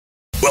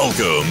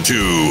Welcome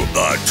to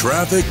the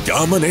Traffic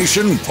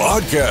Domination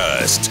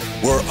Podcast,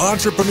 where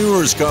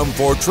entrepreneurs come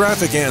for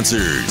traffic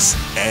answers.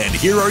 And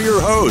here are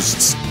your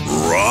hosts,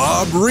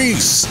 Rob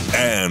Reese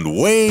and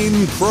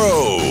Wayne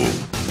Crowe.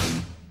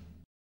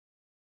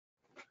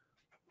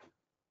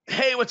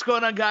 Hey, what's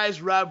going on,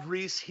 guys? Rob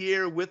Reese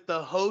here with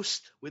the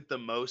host with the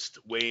most,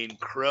 Wayne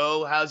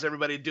Crowe. How's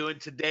everybody doing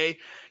today?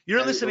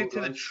 You're listening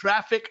to the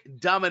Traffic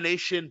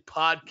Domination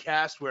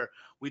Podcast, where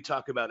we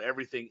talk about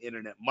everything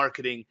internet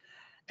marketing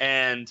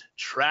and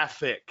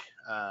traffic.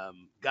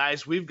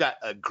 Guys, we've got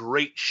a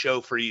great show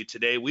for you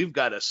today. We've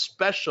got a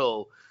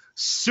special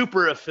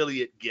super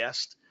affiliate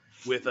guest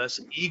with us,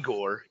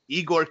 Igor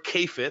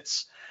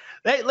Kheifets.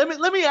 Hey,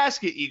 let me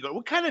ask you, Igor,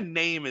 what kind of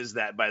name is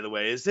that, by the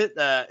way? Is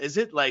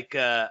it like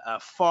a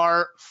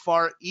far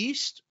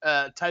east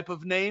type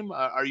of name?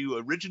 Are you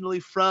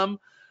originally from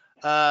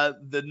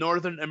the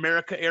Northern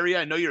America area?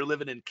 I know you're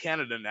living in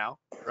Canada now,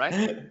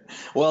 right?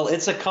 Well,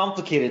 it's a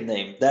complicated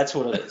name. That's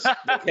what it is.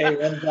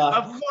 Okay, and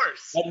of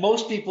course. And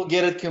most people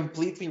get it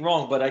completely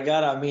wrong, but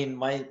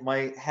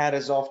my hat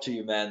is off to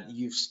you, man.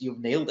 You've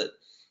nailed it.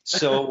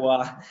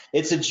 So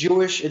it's a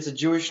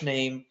Jewish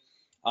name.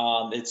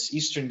 It's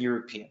Eastern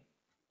European.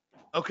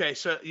 Okay,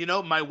 so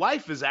my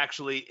wife is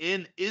actually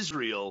in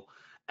Israel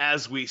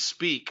as we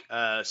speak.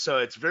 So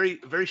it's very,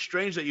 very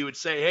strange that you would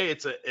say, hey,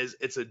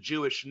 it's a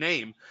Jewish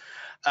name.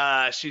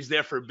 She's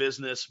there for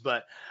business,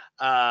 but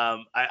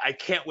I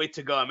can't wait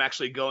to go. I'm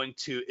actually going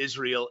to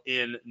Israel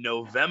in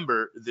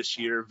November this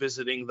year,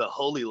 visiting the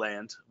Holy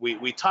Land.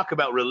 We talk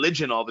about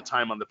religion all the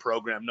time on the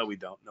program. No, we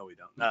don't.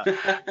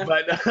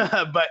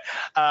 But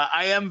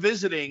I am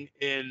visiting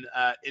in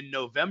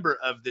November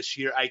of this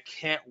year. I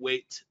can't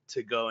wait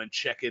to go and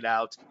check it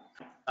out.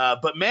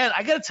 But man,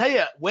 I gotta tell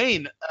you,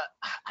 Wayne,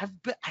 I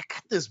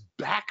got this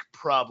back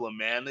problem,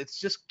 man. It's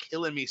just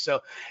killing me. So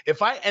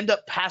if I end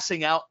up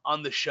passing out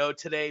on the show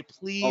today,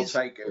 please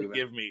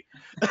forgive me.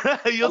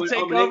 You'll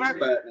take over.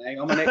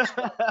 I'm an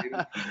expert.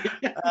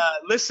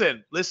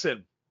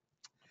 Listen.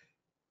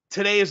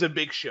 Today is a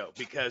big show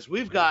because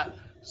we've got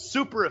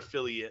super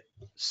affiliate,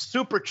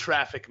 super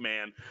traffic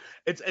man.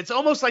 It's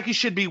almost like you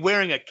should be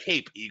wearing a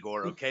cape,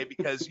 Igor, okay?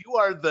 Because you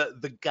are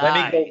the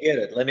guy.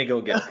 Let me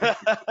go get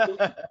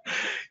it.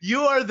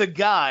 You are the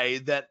guy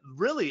that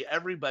really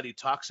everybody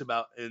talks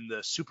about in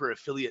the super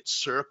affiliate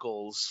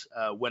circles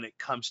when it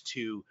comes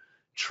to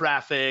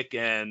traffic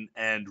and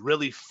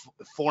really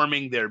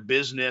forming their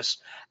business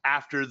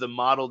after the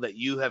model that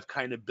you have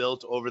kind of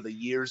built over the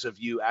years of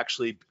you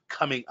actually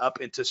coming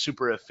up into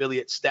super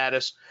affiliate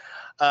status.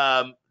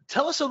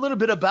 Tell us a little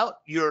bit about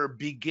your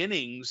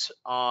beginnings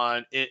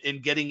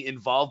in getting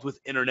involved with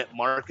internet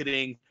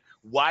marketing,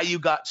 why you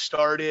got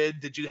started.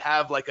 Did you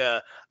have like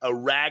a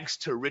rags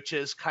to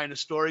riches kind of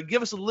story?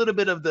 Give us a little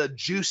bit of the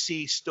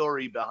juicy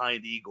story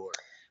behind Igor.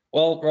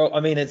 Well, bro,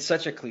 it's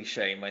such a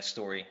cliche, my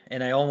story,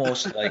 and I'm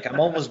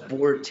almost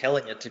bored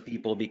telling it to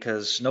people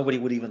because nobody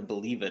would even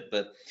believe it.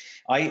 But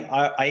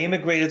I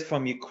immigrated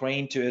from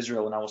Ukraine to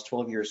Israel when I was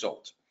 12 years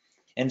old.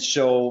 And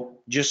so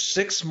just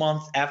 6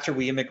 months after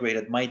we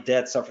immigrated, my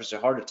dad suffers a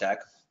heart attack.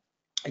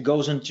 It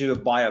goes into a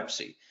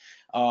biopsy,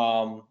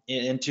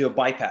 into a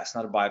bypass,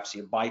 not a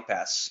biopsy, a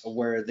bypass,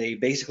 where they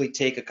basically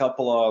take a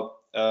couple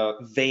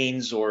of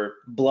veins or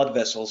blood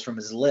vessels from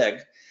his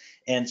leg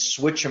and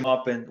switch them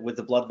up with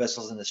the blood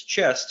vessels in his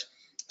chest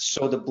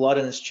so the blood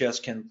in his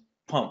chest can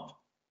pump,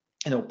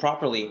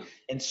 properly.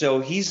 And so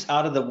he's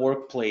out of the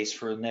workplace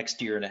for the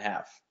next year and a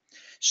half.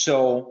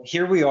 So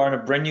here we are in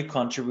a brand new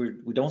country.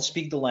 We don't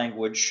speak the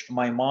language.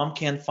 My mom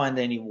can't find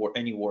any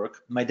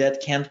work. My dad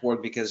can't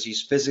work because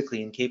he's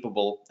physically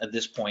incapable at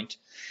this point.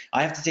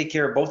 I have to take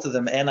care of both of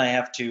them, and I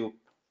have to,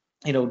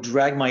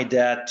 drag my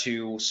dad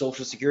to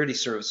Social Security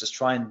services,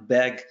 try and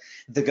beg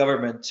the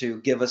government to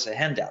give us a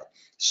handout.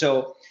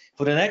 So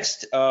for the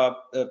next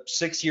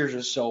 6 years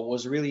or so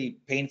was a really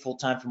painful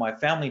time for my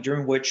family,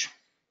 during which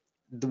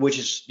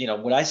is,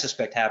 what I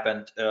suspect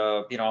happened.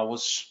 I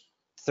was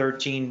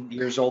 13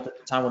 years old at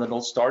the time when it all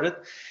started.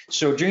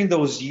 So during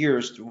those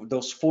years,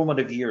 those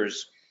formative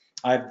years,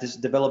 I've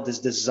developed this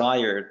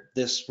desire,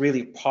 this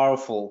really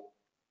powerful,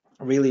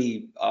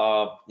 really,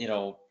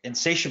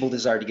 insatiable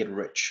desire to get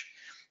rich.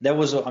 That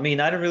was, I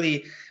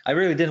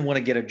really didn't want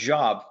to get a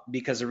job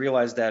because I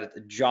realized that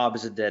a job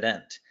is a dead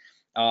end.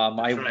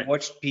 I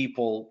watched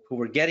people who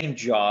were getting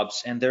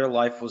jobs and their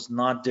life was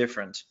not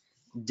different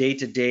day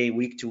to day,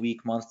 week to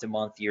week, month to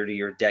month, year to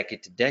year,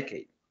 decade to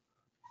decade.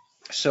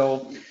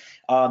 So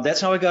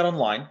that's how I got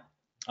online.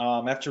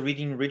 After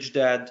reading Rich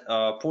Dad,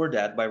 Poor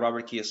Dad by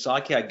Robert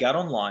Kiyosaki, I got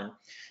online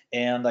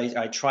and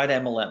I tried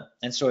MLM.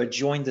 And so I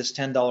joined this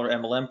 $10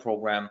 MLM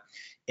program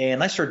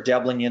and I started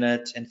dabbling in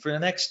it. And for the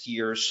next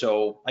year or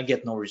so, I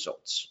get no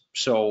results.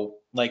 So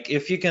like,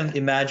 if you can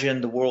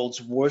imagine the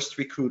world's worst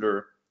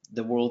recruiter,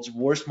 the world's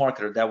worst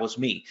marketer, that was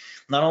me.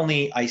 Not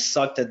only I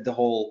sucked at the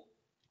whole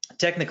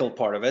technical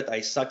part of it,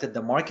 I sucked at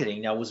the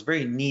marketing. I was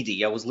very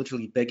needy. I was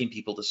literally begging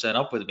people to sign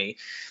up with me.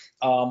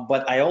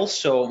 But I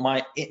also,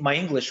 my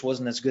English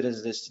wasn't as good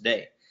as it is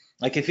today.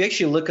 Like if you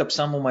actually look up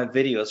some of my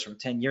videos from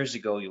 10 years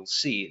ago, you'll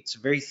see it's a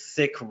very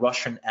thick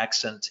Russian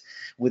accent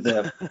with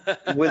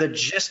a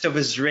gist of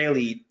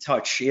Israeli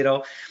touch, you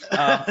know.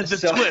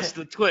 The twist.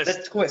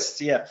 The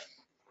twist, yeah.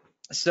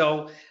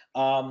 So,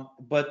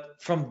 but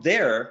from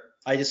there,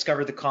 I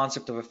discovered the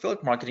concept of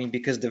affiliate marketing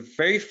because the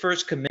very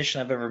first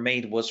commission I've ever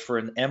made was for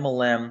an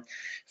MLM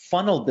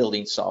funnel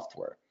building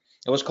software.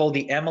 It was called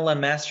the MLM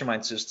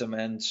Mastermind System.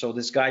 And so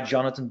this guy,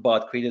 Jonathan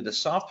Butt, created a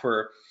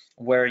software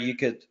where you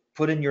could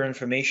put in your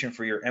information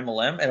for your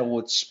MLM and it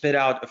would spit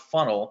out a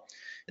funnel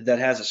that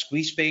has a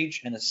squeeze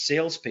page and a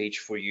sales page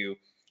for you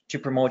to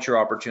promote your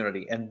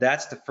opportunity. And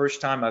that's the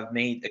first time I've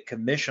made a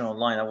commission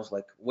online. I was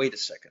like, wait a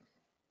second.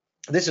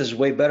 This is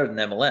way better than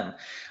MLM.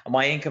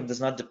 My income does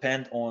not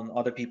depend on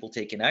other people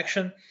taking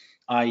action.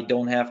 I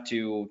don't have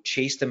to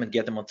chase them and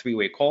get them on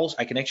three-way calls.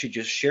 I can actually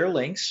just share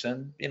links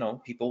and, you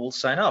know, people will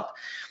sign up.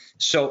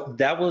 So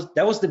that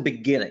was the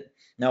beginning.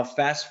 Now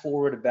fast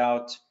forward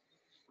about,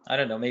 I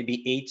don't know,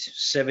 maybe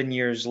 8-7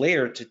 years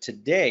later to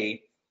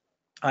today,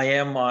 I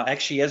am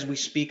actually, as we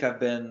speak, I've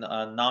been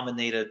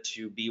nominated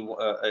to be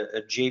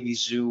a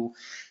JVZoo,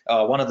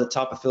 one of the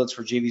top affiliates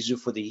for JVZoo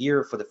for the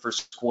year for the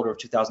first quarter of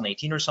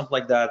 2018 or something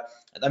like that.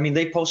 I mean,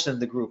 they posted in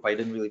the group. I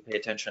didn't really pay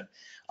attention,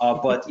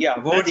 but yeah,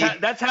 I've already.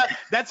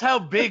 That's how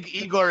big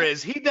Igor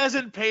is. He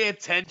doesn't pay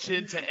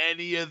attention to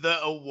any of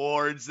the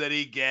awards that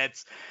he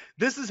gets.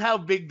 This is how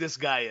big this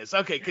guy is.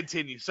 Okay,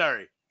 continue.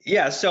 Sorry.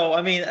 Yeah, so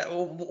I mean,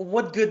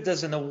 what good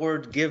does an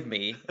award give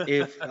me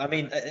if I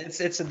mean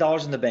it's the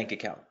dollars in the bank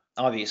account?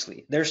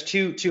 Obviously, there's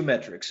two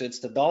metrics. It's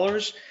the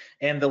dollars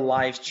and the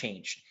lives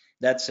changed.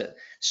 That's it.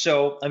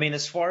 So I mean,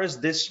 as far as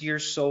this year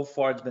so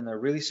far, it's been a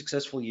really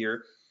successful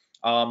year.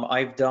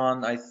 I've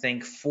done, I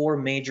think, 4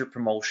 major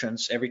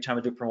promotions. Every time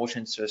I do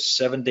promotions, it's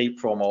a 7-day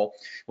promo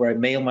where I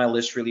mail my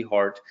list really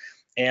hard.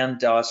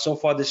 And so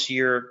far this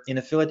year, in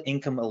affiliate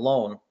income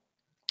alone,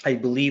 I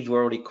believe we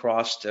already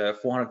crossed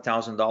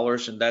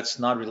 $400,000, and that's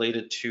not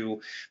related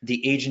to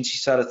the agency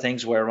side of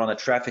things where I run a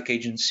traffic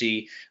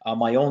agency,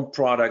 my own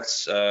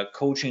products,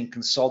 coaching,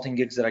 consulting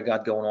gigs that I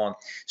got going on.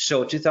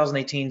 So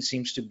 2018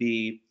 seems to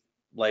be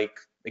like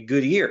a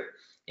good year.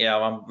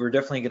 Yeah, we're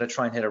definitely going to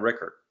try and hit a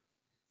record.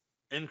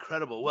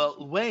 Incredible.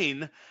 Well,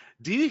 Wayne,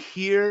 do you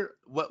hear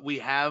what we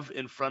have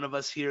in front of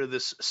us here?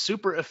 This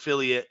super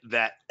affiliate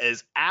that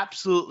is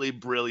absolutely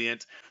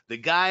brilliant. The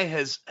guy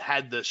has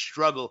had the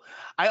struggle.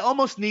 I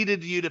almost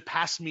needed you to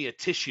pass me a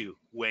tissue,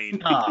 Wayne,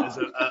 because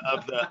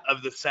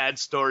of the sad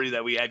story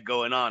that we had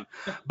going on.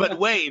 But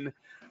Wayne,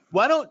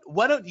 why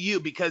don't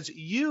you, because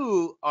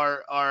you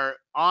are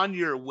on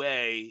your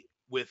way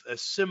with a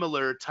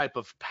similar type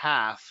of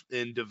path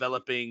in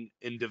developing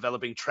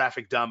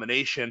traffic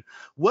domination,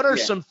 what are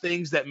some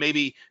things that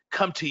maybe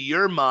come to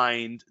your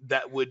mind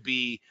that would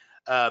be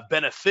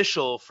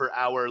beneficial for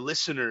our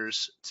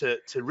listeners to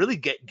really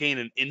gain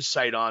an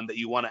insight on that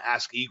you want to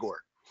ask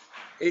Igor?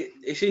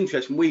 It's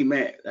interesting. We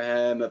met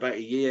about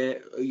a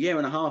year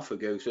and a half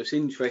ago, so it's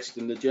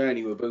interesting the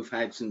journey we've both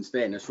had since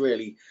then. It's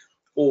really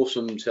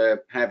awesome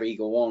to have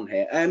Igor on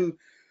here.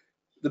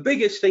 The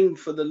biggest thing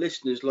for the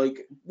listeners,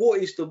 like,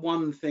 what is the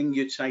one thing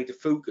you'd say to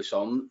focus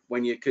on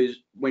when you're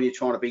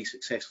trying to be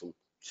successful?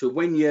 So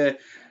when you're,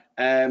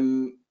 a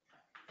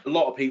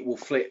lot of people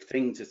flip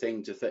thing to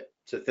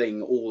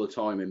thing all the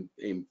time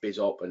in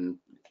BizOp, and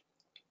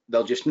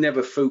they'll just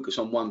never focus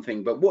on one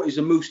thing. But what is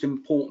the most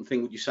important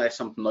thing? Would you say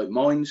something like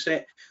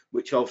mindset,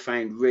 which I've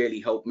found really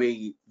helped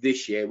me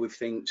this year with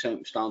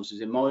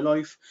circumstances in my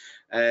life?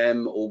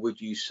 Or would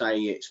you say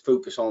it's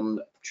focus on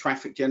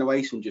traffic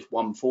generation, just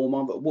one form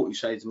of it? What would you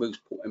say is the most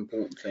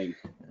important thing?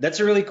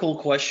 That's a really cool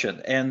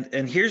question.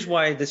 And here's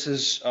why this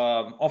is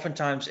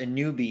oftentimes a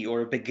newbie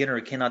or a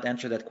beginner cannot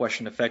answer that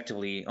question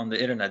effectively on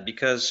the internet,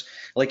 because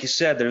like you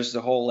said, there's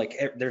the whole,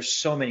 there's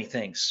so many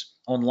things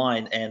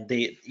online, and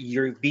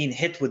you're being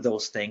hit with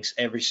those things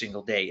every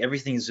single day.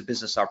 Everything is a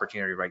business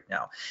opportunity right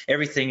now.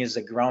 Everything is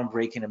a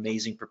groundbreaking,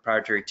 amazing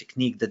proprietary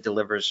technique that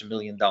delivers $1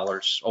 million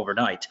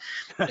overnight.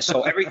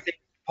 So everything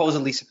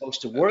supposedly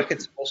supposed to work.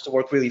 It's supposed to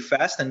work really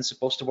fast, and it's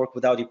supposed to work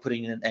without you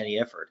putting in any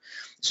effort.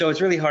 So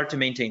it's really hard to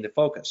maintain the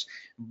focus.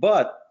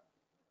 But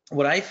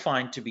what I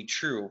find to be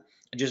true,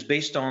 just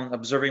based on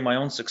observing my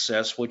own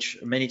success, which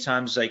many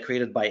times I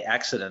created by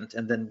accident,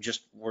 and then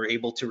just were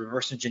able to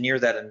reverse engineer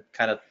that and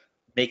kind of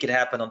make it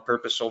happen on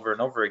purpose over and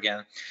over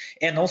again.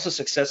 And also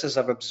successes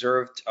I've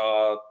observed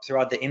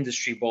throughout the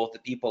industry, both the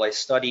people I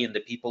study and the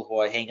people who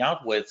I hang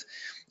out with.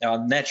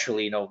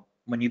 Naturally,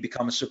 when you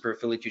become a super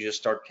affiliate, you just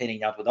start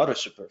hanging out with other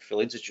super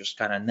affiliates. It's just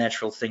kind of a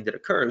natural thing that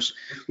occurs.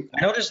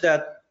 I noticed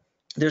that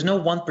there's no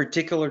one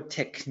particular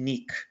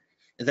technique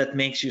that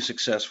makes you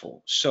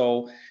successful.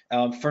 So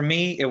for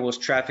me, it was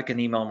traffic and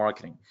email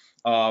marketing.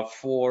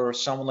 For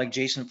someone like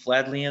Jason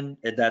Fladlian,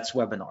 that's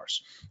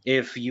webinars.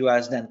 If you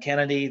ask Dan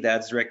Kennedy,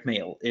 that's direct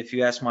mail. If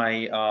you ask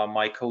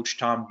my coach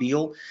Tom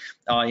Beal,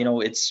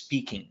 it's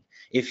speaking.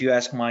 If you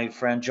ask my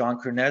friend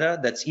John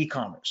Cornetta, that's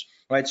e-commerce,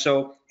 right?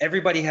 So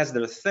everybody has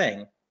their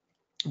thing.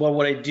 Well,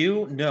 what I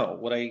do know,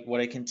 what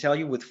I can tell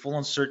you with full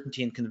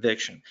uncertainty and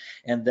conviction,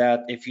 and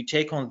that if you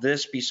take on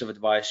this piece of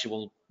advice, you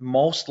will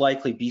most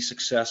likely be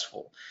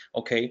successful,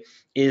 okay,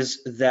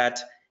 is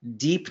that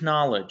deep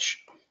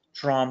knowledge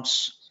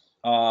trumps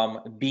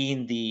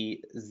being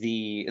the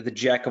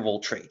jack of all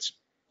trades.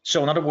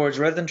 So in other words,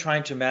 rather than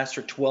trying to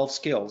master 12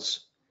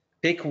 skills,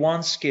 pick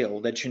one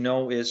skill that you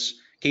know is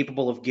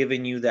capable of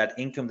giving you that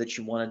income that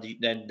you want to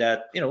do, and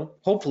that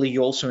hopefully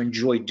you also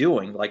enjoy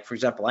doing. Like for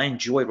example, I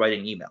enjoy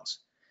writing emails.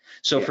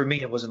 So Yeah. for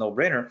me, it was a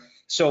no-brainer.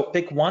 So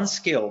pick one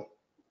skill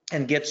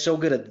and get so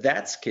good at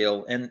that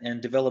skill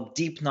and develop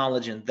deep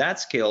knowledge in that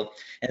skill.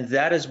 And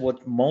that is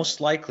what most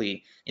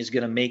likely is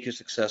going to make you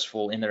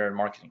successful in internet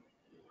marketing.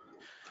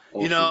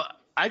 You know,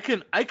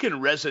 Awesome. I can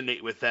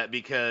resonate with that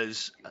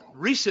because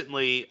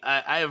recently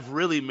I have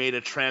really made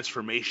a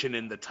transformation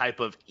in the type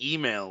of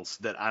emails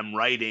that I'm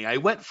writing. I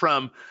went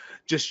from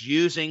just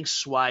using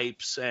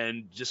swipes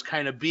and just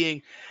kind of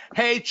being,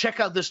 hey, check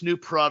out this new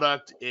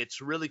product.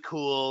 It's really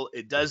cool.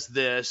 It does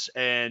this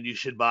and you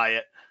should buy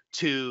it,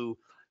 to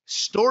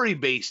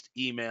story-based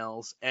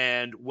emails.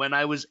 And when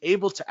I was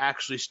able to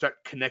actually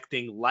start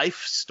connecting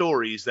life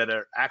stories that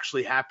are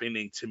actually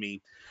happening to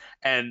me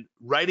and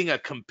writing a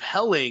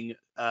compelling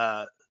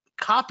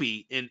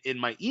copy in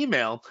my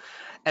email,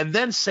 and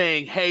then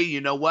saying, hey,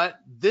 you know what?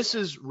 This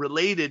is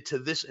related to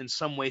this in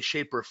some way,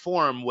 shape, or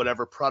form,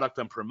 whatever product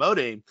I'm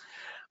promoting.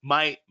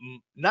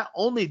 Not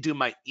only do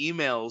my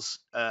emails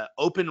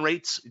open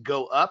rates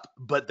go up,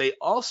 but they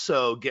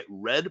also get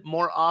read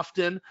more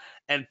often,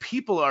 and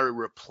people are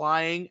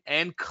replying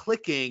and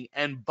clicking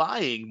and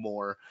buying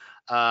more.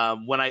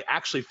 When I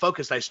actually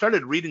focused, I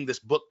started reading this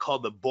book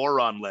called The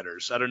Boron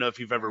Letters. I don't know if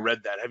you've ever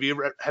read that. Have you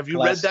read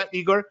Classic. that,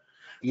 Igor?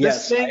 This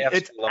Yes, I thing,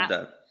 it's absolutely love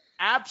that.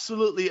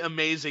 absolutely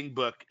amazing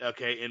book,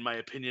 okay, in my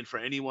opinion, for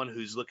anyone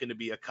who's looking to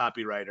be a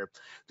copywriter.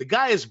 The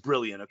guy is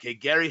brilliant, okay?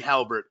 Gary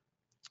Halbert,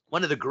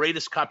 one of the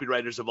greatest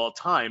copywriters of all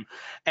time.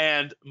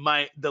 And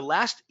the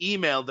last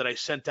email that I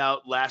sent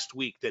out last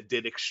week that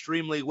did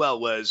extremely well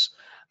was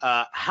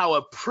how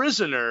a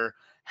prisoner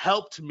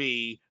helped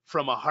me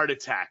from a heart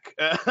attack.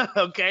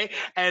 Okay,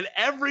 and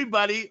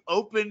everybody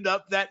opened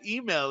up that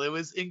email. It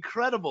was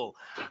incredible,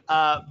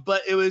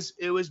 but it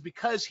was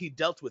because he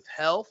dealt with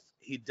health,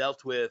 he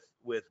dealt with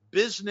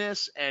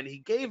business, and he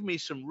gave me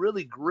some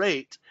really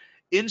great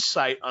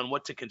insight on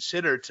what to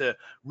consider to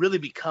really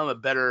become a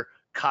better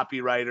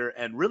copywriter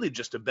and really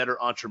just a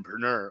better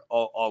entrepreneur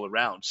all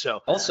around.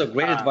 So Also,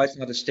 great advice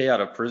not to stay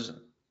out of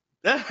prison.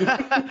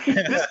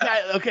 this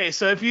guy, okay,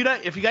 so if you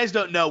guys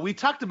don't know, we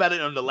talked about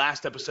it on the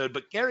last episode,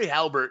 but Gary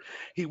Halbert,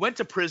 he went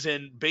to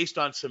prison based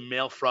on some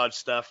mail fraud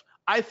stuff.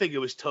 I think it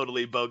was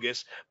totally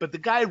bogus, but the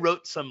guy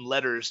wrote some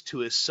letters to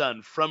his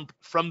son from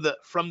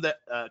the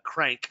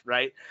crank,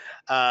 right?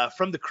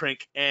 From the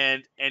crank,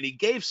 and he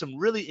gave some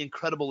really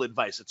incredible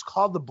advice. It's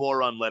called the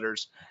Boron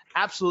Letters.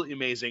 Absolutely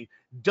amazing.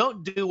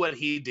 Don't do what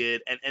he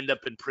did and end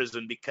up in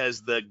prison,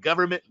 because the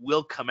government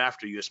will come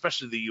after you,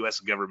 especially the U.S.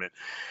 government.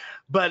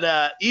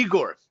 But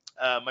Igor,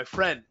 my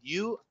friend,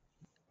 you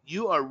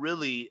are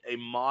really a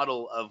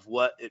model of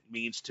what it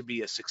means to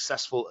be a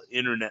successful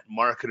internet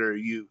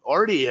marketer. You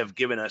already have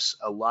given us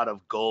a lot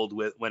of gold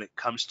when it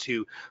comes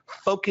to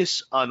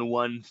focus on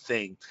one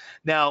thing.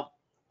 Now,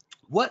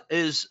 what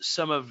is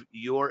some of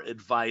your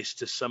advice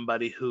to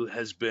somebody who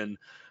has been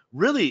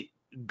really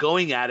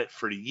going at it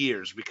for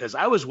years? Because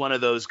I was one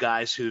of those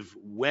guys who've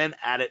went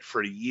at it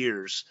for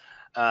years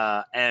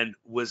and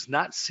was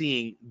not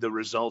seeing the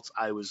results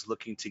I was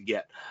looking to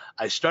get.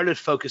 I started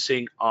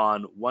focusing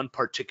on one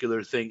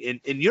particular thing.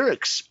 In your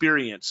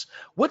experience,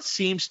 what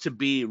seems to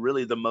be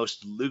really the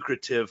most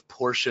lucrative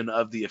portion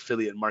of the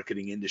affiliate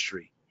marketing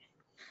industry?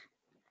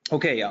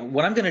 Okay,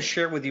 what I'm going to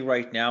share with you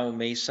right now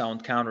may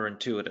sound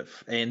counterintuitive.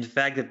 In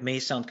fact, it may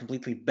sound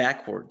completely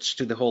backwards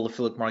to the whole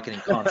affiliate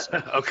marketing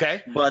concept.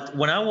 Okay. But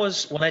when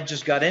I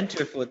just got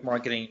into affiliate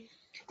marketing,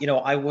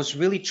 I was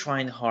really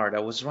trying hard. I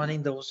was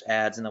running those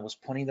ads and I was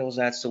pointing those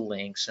ads to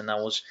links, and I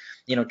was,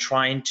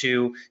 trying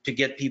to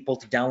get people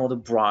to download a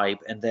bribe,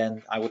 and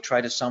then I would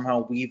try to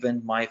somehow weave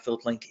in my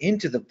affiliate link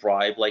into the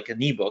bribe, like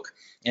an ebook,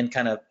 and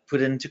kind of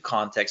put it into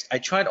context. I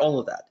tried all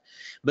of that,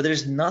 but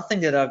there's nothing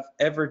that I've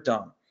ever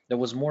done that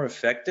was more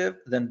effective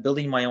than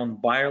building my own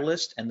buyer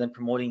list and then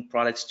promoting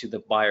products to the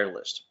buyer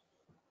list.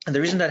 And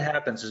the reason that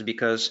happens is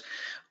because,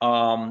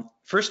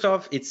 first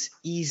off, it's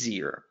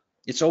easier.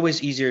 It's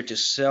always easier to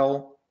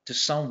sell to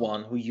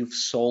someone who you've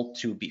sold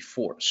to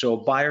before. So a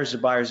buyer is a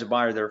buyer is a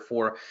buyer.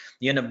 Therefore,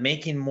 you end up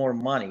making more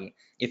money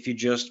if you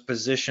just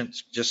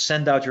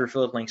send out your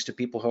affiliate links to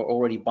people who are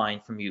already buying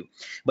from you.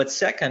 But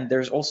second,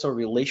 there's also a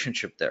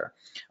relationship there.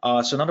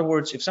 So in other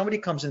words, if somebody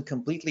comes in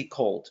completely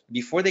cold,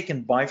 before they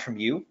can buy from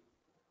you,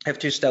 have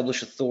to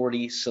establish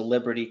authority,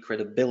 celebrity,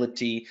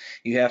 credibility.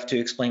 You have to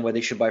explain why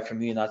they should buy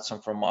from you, not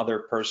from other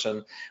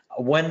person.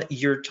 When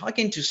you're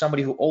talking to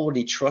somebody who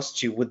already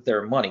trusts you with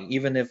their money,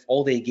 even if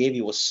all they gave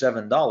you was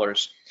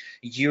 $7,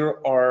 you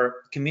are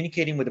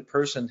communicating with a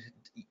person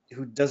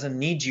who doesn't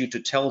need you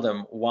to tell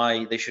them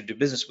why they should do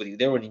business with you.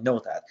 They already know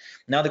that.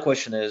 Now the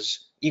question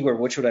is, Igor,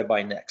 what should I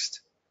buy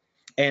next?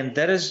 And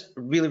that is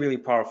really, really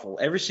powerful.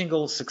 Every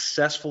single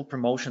successful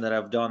promotion that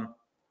I've done,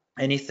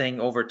 anything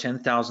over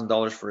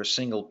 $10,000 for a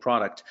single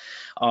product,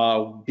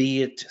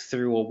 be it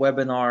through a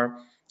webinar,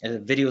 a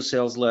video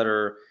sales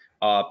letter,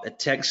 a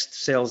text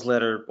sales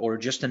letter, or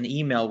just an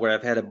email where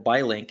I've had a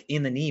buy link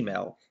in an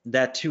email,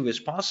 that too is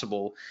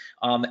possible.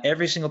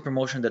 Every single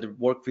promotion that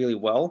worked really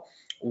well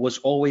was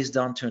always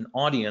done to an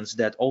audience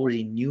that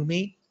already knew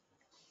me,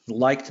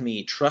 liked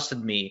me,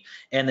 trusted me,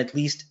 and at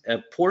least a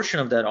portion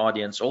of that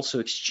audience also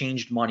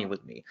exchanged money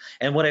with me.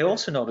 And what I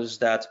also noticed is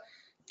that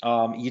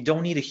you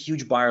don't need a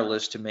huge buyer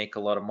list to make a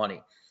lot of money.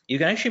 You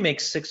can actually make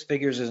 6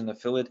 figures as an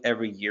affiliate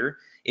every year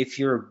if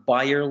your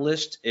buyer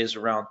list is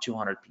around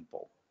 200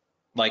 people.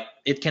 Like,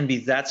 it can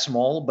be that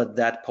small, but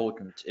that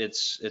potent.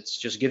 It's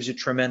just gives you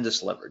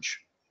tremendous leverage.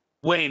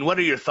 Wayne, what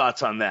are your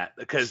thoughts on that?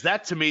 Because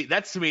that to me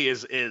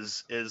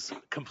is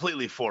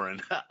completely foreign.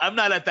 I'm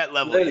not at that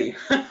level. Really?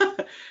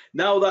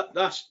 No,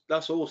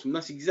 that's awesome.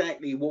 That's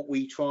exactly what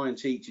we try and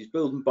teach, is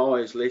building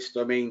buyers list.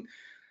 I mean,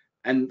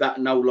 and that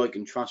know, like,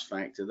 and trust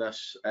factor.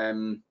 That's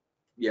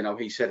you know,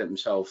 he said it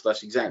himself.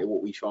 That's exactly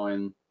what we try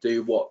and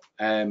do. What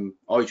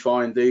I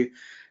try and do,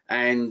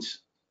 and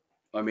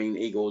I mean,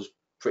 Igor's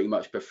pretty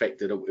much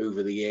perfected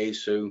over the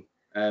years. So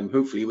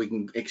hopefully we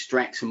can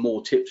extract some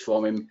more tips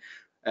from him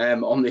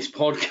on this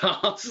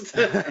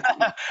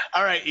podcast.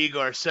 All right,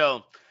 Igor.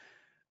 So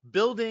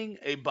building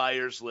a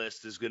buyer's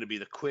list is going to be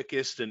the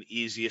quickest and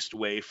easiest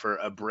way for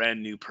a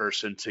brand new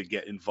person to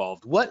get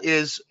involved. What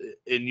is,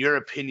 in your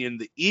opinion,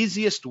 the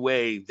easiest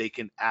way they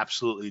can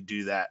absolutely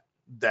do that?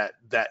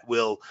 That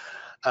will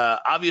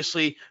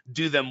obviously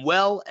do them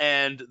well,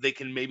 and they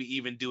can maybe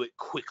even do it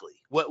quickly.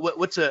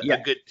 What's a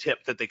good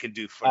tip that they can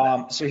do for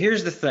that? So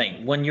here's the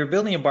thing: when you're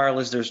building a buyer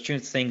list, there's 2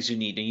 things you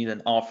need. You need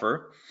an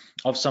offer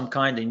of some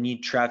kind, and you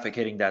need traffic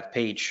hitting that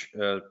page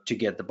to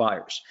get the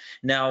buyers.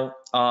 Now,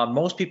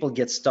 most people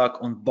get stuck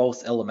on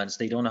both elements.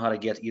 They don't know how to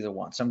get either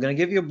one. So I'm going to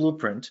give you a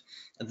blueprint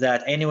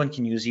that anyone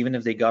can use, even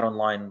if they got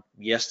online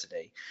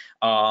yesterday,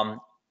 on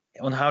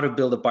how to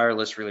build a buyer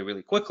list really,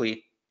 really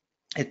quickly.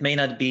 It may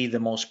not be the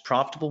most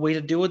profitable way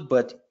to do it,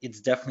 but it's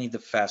definitely the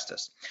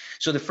fastest.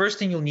 So the first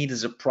thing you'll need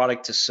is a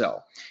product to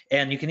sell.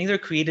 And you can either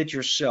create it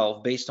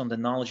yourself based on the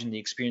knowledge and the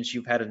experience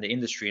you've had in the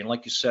industry. And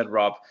like you said,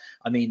 Rob,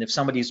 I mean, if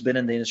somebody's been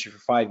in the industry for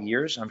 5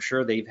 years, I'm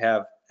sure they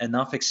have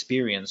enough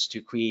experience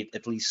to create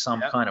at least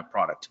some kind of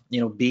product,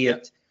 you know, be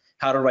it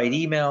how to write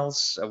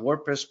emails, a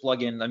WordPress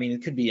plugin. I mean,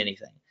 it could be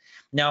anything.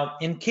 Now,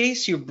 in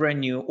case you're brand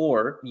new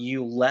or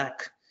you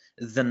lack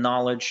the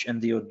knowledge and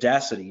the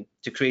audacity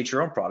to create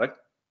your own product,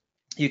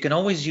 you can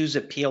always use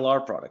a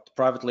PLR product,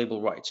 private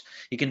label rights.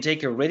 You can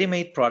take a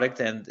ready-made product,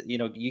 and you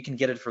know, you can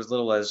get it for as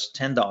little as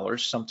 $10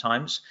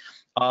 sometimes,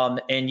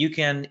 and you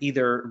can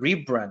either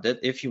rebrand it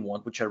if you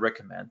want, which I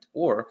recommend,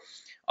 or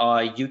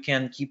you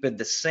can keep it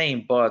the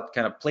same but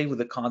kind of play with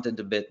the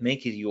content a bit,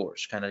 make it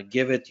yours, kind of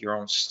give it your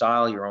own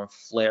style, your own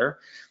flair,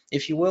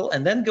 if you will,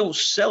 and then go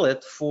sell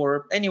it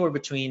for anywhere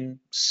between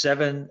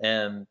 $7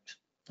 and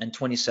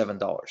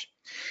 $27.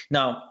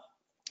 Now,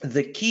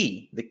 the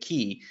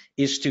key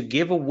is to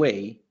give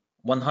away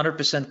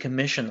 100%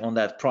 commission on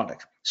that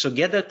product. So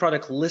get that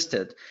product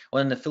listed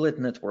on an affiliate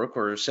network,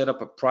 or set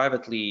up a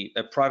private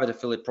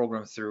affiliate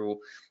program through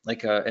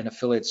like an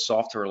affiliate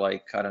software,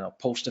 like, I don't know,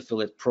 Post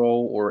Affiliate Pro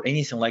or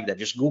anything like that.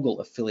 Just Google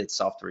affiliate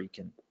software. You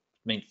can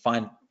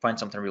find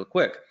something real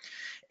quick.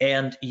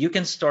 And you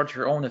can start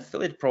your own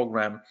affiliate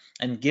program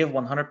and give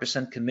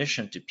 100%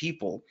 commission to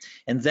people.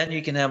 And then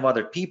you can have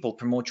other people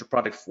promote your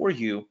product for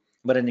you,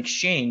 but in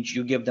exchange,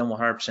 you give them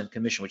 100%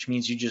 commission, which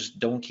means you just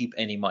don't keep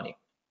any money,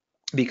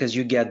 because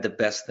you get the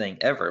best thing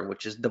ever,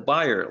 which is the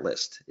buyer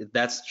list.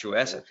 That's the true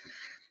asset.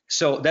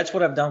 So that's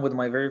what I've done with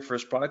my very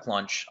first product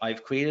launch.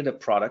 I've created a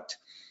product.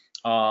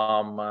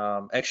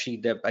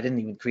 Actually, I didn't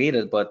even create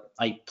it, but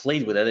I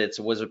played with it. It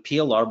was a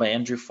PLR by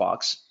Andrew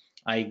Fox.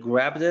 I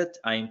grabbed it,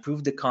 I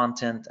improved the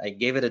content, I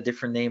gave it a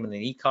different name in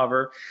an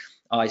e-cover.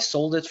 I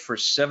sold it for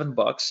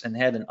 $7 and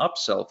had an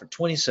upsell for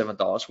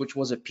 $27, which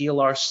was a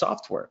PLR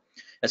software,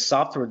 a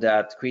software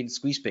that created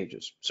squeeze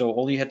pages. So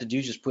all you had to do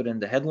is just put in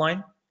the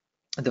headline,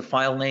 the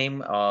file name,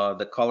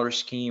 the color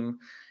scheme,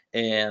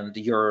 and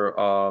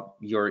your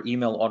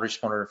email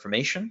autoresponder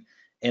information,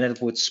 and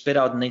it would spit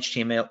out an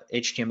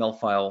HTML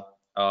file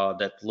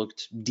that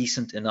looked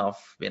decent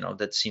enough, you know,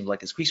 that seemed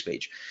like a squeeze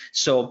page.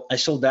 So I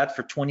sold that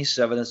for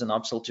 $27 as an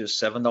upsell to a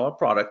 $7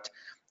 product,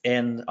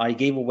 and I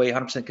gave away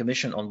 100%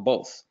 commission on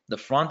both the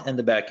front and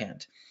the back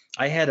end.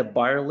 I had a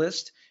buyer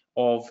list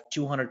of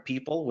 200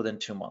 people within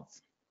 2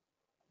 months,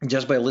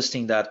 just by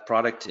listing that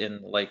product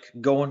in, like,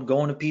 going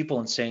to people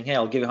and saying, hey,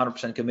 I'll give you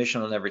 100%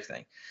 commission on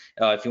everything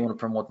if you want to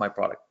promote my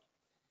product.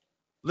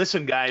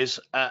 Listen, guys,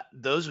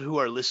 those who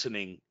are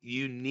listening,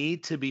 you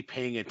need to be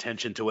paying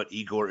attention to what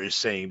Igor is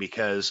saying,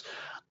 because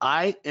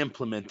I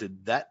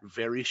implemented that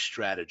very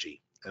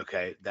strategy.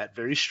 Okay, that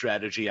very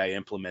strategy I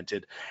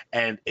implemented,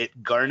 and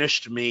it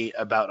garnished me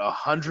about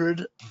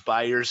 100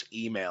 buyers'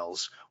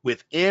 emails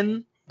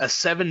within a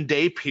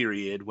 7-day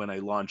period when I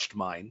launched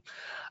mine.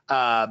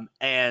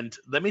 And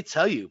let me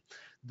tell you,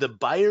 the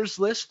buyer's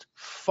list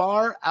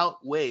far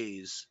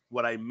outweighs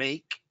what I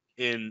make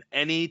in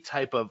any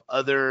type of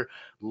other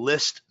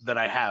list that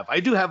I have.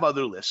 I do have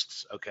other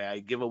lists, okay? I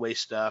give away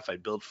stuff, I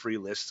build free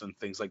lists and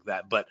things like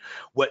that. But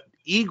what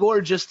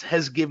Igor just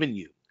has given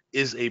you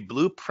is a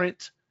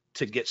blueprint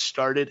to get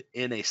started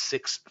in a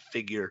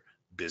 6-figure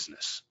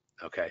business,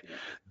 okay? Yeah.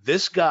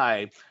 This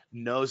guy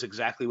knows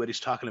exactly what he's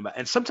talking about.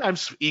 And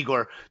sometimes,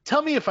 Igor,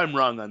 tell me if I'm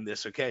wrong on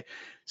this, okay?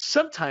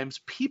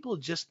 Sometimes people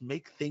just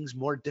make things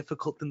more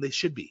difficult than they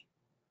should be.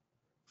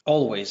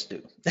 Always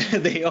do.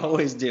 They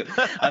always do.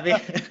 I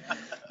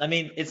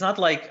mean, it's not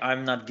like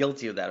I'm not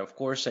guilty of that. Of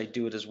course, I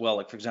do it as well.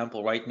 Like, for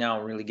example, right now,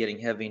 I'm really getting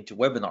heavy into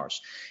webinars.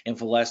 And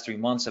for the last 3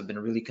 months, I've been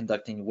really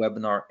conducting a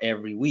webinar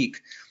every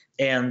week.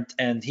 And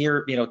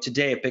here,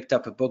 today I picked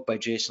up a book by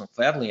Jason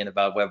Fadley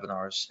about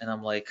webinars. And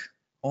I'm like,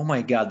 oh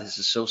my God, this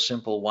is so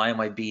simple. Why am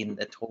I being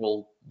a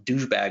total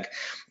douchebag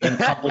and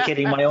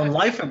complicating my own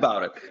life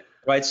about it?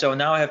 Right. So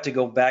now I have to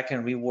go back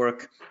and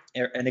rework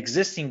an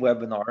existing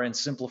webinar and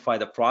simplify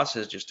the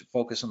process just to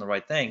focus on the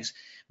right things.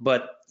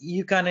 But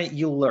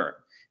you'll learn.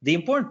 The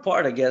important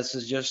part, I guess,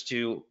 is just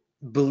to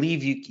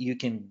believe you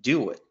can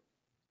do it.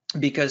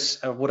 Because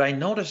what I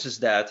notice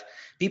is that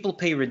people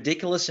pay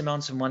ridiculous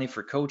amounts of money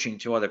for coaching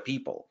to other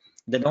people.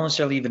 They don't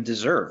necessarily even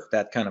deserve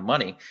that kind of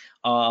money.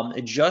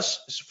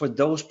 Just for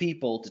those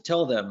people to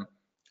tell them,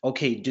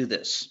 okay, do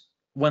this.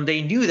 When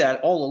they knew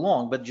that all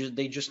along, but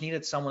they just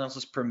needed someone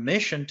else's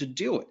permission to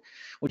do it,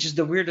 which is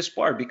the weirdest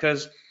part,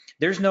 because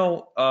there's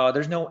no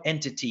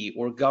entity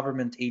or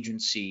government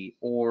agency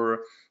or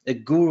a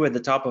guru at the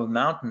top of a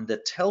mountain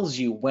that tells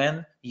you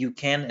when you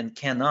can and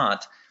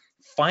cannot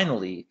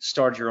finally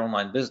start your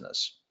online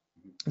business.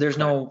 There's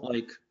no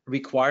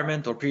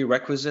requirement or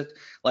prerequisite.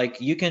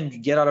 Like, you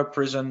can get out of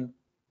prison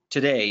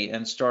today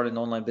and start an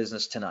online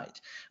business tonight.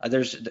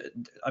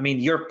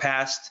 Your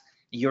past,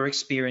 your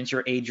experience,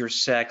 your age, your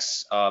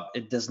sex,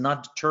 it does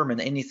not determine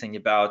anything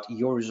about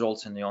your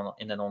results in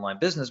an online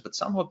business. But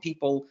somehow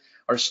people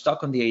are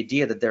stuck on the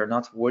idea that they're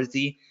not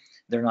worthy,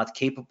 they're not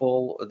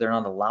capable, they're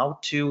not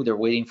allowed to. They're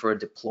waiting for a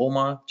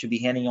diploma to be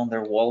hanging on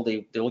their wall.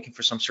 They're looking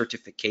for some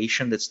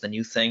certification. That's the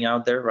new thing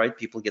out there, right?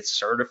 People get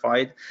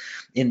certified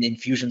in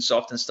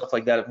Infusionsoft and stuff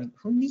like that. I mean,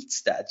 who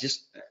needs that?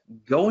 Just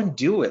go and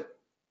do it.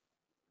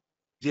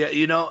 Yeah,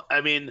 you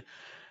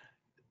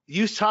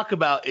talk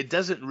about it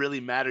doesn't really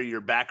matter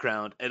your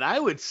background. And I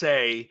would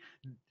say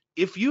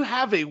if you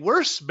have a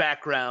worse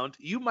background,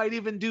 you might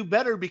even do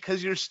better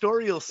because your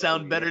story will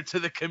sound better to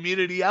the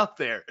community out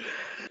there.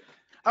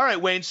 All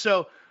right, Wayne.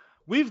 So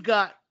we've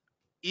got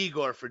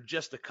Igor for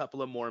just a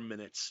couple of more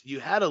minutes. You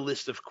had a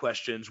list of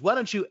questions. Why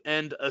don't you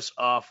end us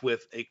off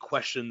with a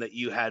question that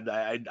you had?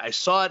 I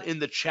saw it in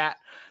the chat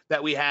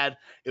that we had.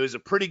 It was a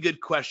pretty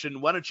good question.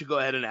 Why don't you go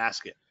ahead and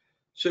ask it?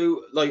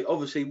 So,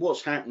 obviously,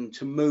 what's happened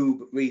to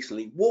MOBE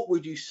recently? What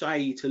would you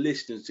say to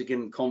listeners to give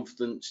them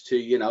confidence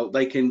to,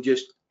 they can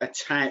just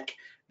attack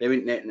their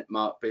internet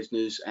market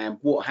business? And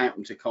what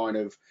happened to kind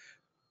of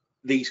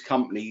these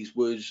companies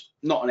was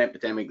not an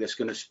epidemic that's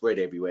going to spread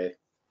everywhere?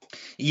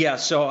 Yeah,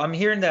 so I'm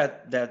hearing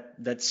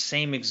that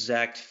same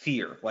exact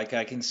fear. Like,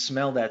 I can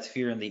smell that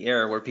fear in the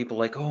air, where people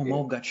are like, oh,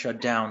 MOBE got shut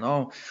down.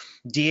 Oh,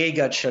 DA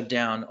got shut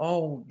down.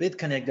 Oh,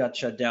 BitConnect got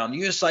shut down.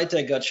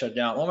 USITech got shut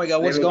down. Oh my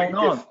God, what's going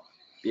on?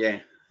 Yeah.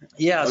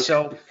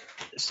 Okay.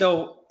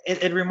 So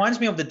it reminds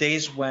me of the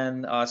days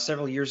when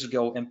several years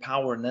ago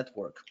Empower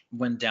Network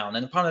went down,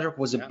 and Empower Network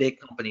was a big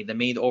company. They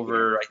made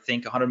over, I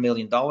think, $100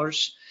 million.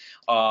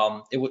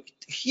 It was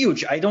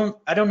huge. I don't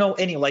know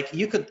any,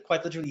 you could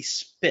quite literally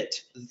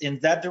spit in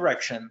that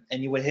direction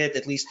and you would hit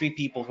at least 3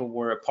 people who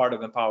were a part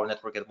of Empower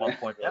Network at one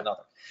point or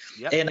another.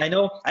 Yep. And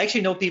I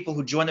actually know people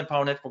who joined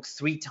Empower Network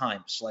 3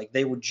 times. Like,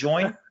 they would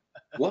join,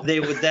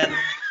 they would then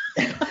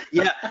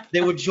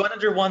they would join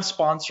under one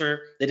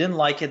sponsor. They didn't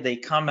like it. They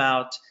come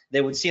out. They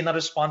would see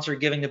another sponsor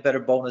giving a better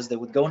bonus. They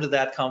would go into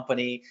that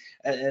company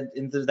and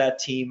into that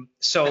team.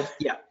 So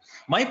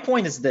my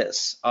point is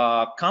this: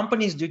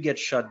 companies do get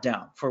shut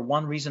down for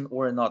one reason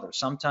or another.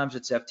 Sometimes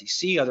it's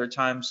FTC. Other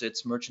times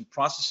it's merchant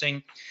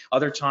processing.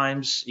 Other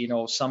times,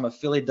 some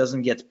affiliate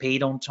doesn't get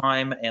paid on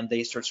time and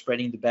they start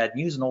spreading the bad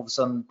news, and all of a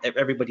sudden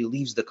everybody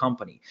leaves the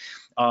company.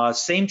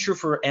 Same true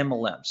for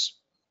MLMs.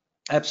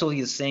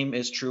 Absolutely the same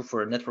is true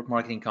for network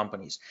marketing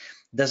companies.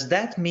 Does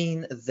that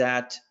mean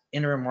that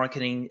internet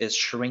marketing is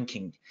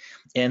shrinking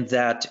and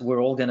that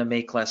we're all going to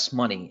make less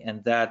money,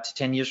 and that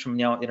 10 years from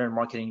now internet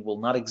marketing will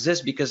not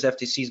exist because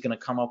FTC is going to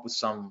come up with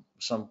some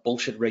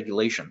bullshit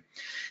regulation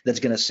that's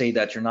going to say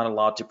that you're not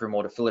allowed to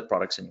promote affiliate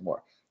products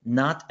anymore?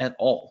 Not at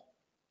all.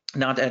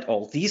 Not at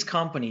all. These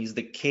companies,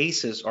 the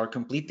cases are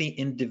completely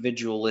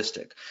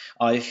individualistic.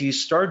 If you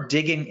start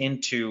digging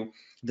into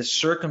the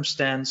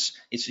circumstance,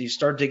 you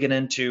start digging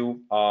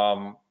into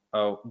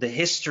the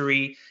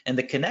history and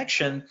the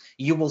connection,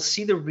 you will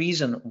see the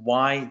reason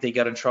why they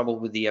got in trouble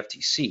with the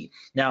FTC.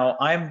 Now,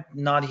 I'm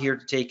not here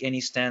to take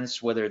any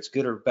stance whether it's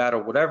good or bad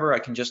or whatever. I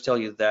can just tell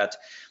you that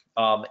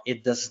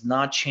it does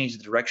not change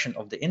the direction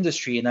of the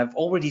industry. And I've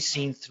already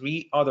seen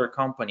 3 other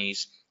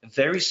companies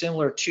very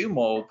similar to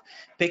MOBE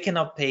picking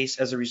up pace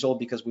as a result,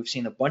 because we've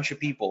seen a bunch of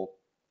people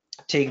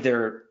take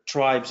their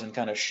tribes and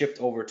kind of shift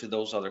over to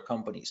those other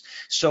companies.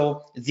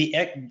 So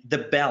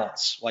the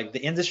balance, like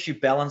the industry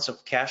balance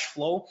of cash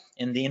flow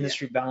and the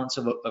industry balance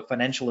of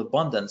financial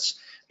abundance,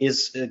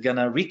 is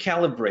gonna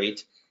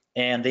recalibrate,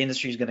 and the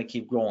industry is going to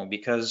keep growing.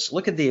 Because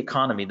look at the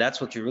economy.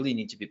 That's what you really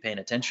need to be paying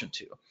attention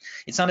to.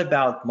 It's not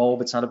about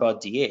MOBE, it's not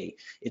about DA,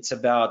 it's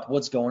about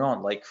what's going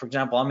on. Like, for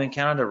example, I'm in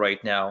Canada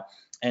right now,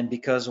 and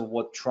because of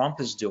what Trump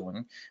is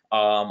doing,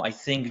 I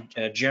think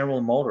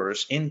General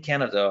Motors in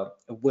Canada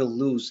will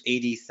lose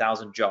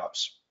 80,000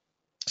 jobs.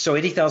 So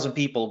 80,000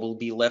 people will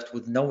be left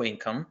with no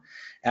income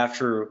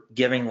after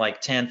giving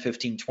like 10,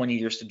 15, 20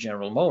 years to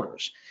General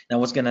Motors. Now,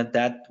 what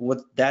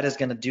that is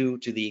going to do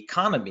to the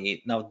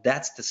economy, now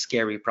that's the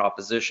scary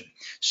proposition.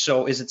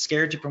 So is it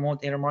scary to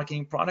promote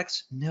intermarketing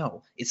products?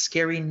 No, it's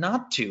scary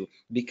not to,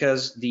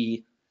 because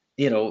the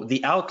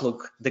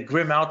outlook, the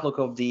grim outlook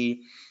of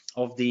the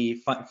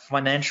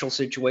financial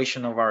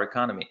situation of our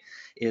economy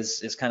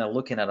is kind of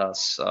looking at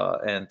us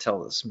and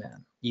tell us,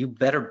 man, you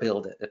better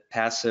build a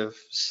passive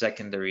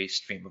secondary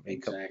stream of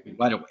income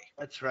right away.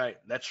 That's right.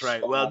 That's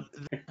right. Well,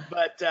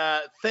 but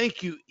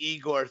thank you,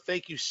 Igor.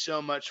 Thank you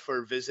so much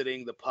for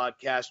visiting the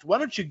podcast. Why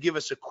don't you give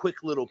us a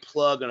quick little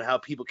plug on how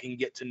people can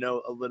get to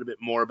know a little bit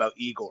more about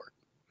Igor?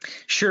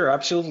 Sure,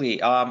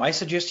 absolutely. I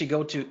suggest you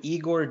go to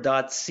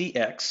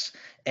igor.cx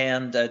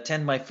and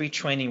attend my free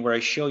training, where I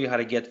show you how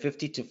to get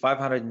 50 to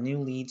 500 new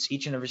leads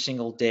each and every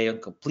single day on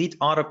complete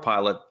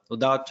autopilot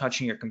without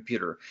touching your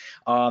computer.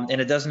 And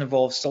it doesn't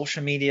involve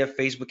social media,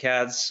 Facebook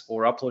ads,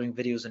 or uploading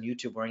videos on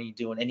YouTube, or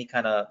doing any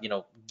kind of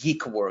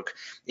geek work,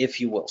 if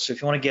you will. So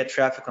if you want to get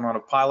traffic on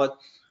autopilot,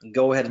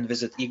 go ahead and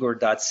visit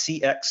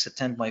igor.cx,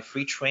 attend my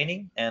free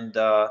training, and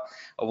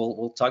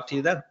we'll talk to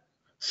you then.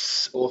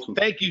 Awesome.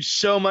 Thank you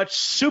so much,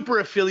 super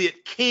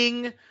affiliate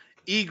king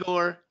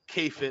Igor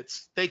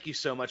Kheifets. Thank you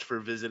so much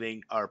for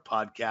visiting our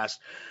podcast,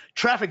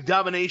 Traffic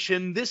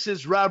Domination. This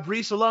is Rob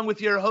Reese, along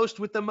with your host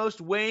with the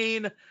most,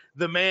 Wayne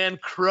the Man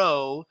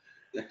Crowe,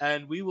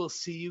 and we will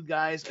see you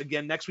guys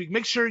again next week.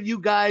 Make sure you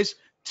guys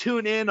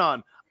tune in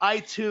on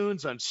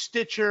iTunes, on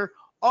Stitcher,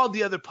 all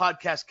the other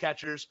podcast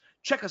catchers.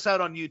 Check us out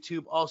on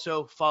YouTube.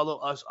 Also follow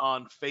us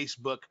on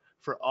Facebook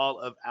for all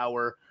of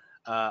our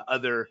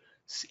other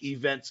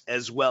events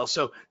as well.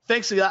 So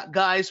thanks a lot,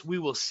 guys. We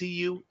will see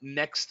you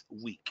next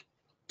week.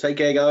 Take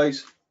care,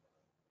 guys.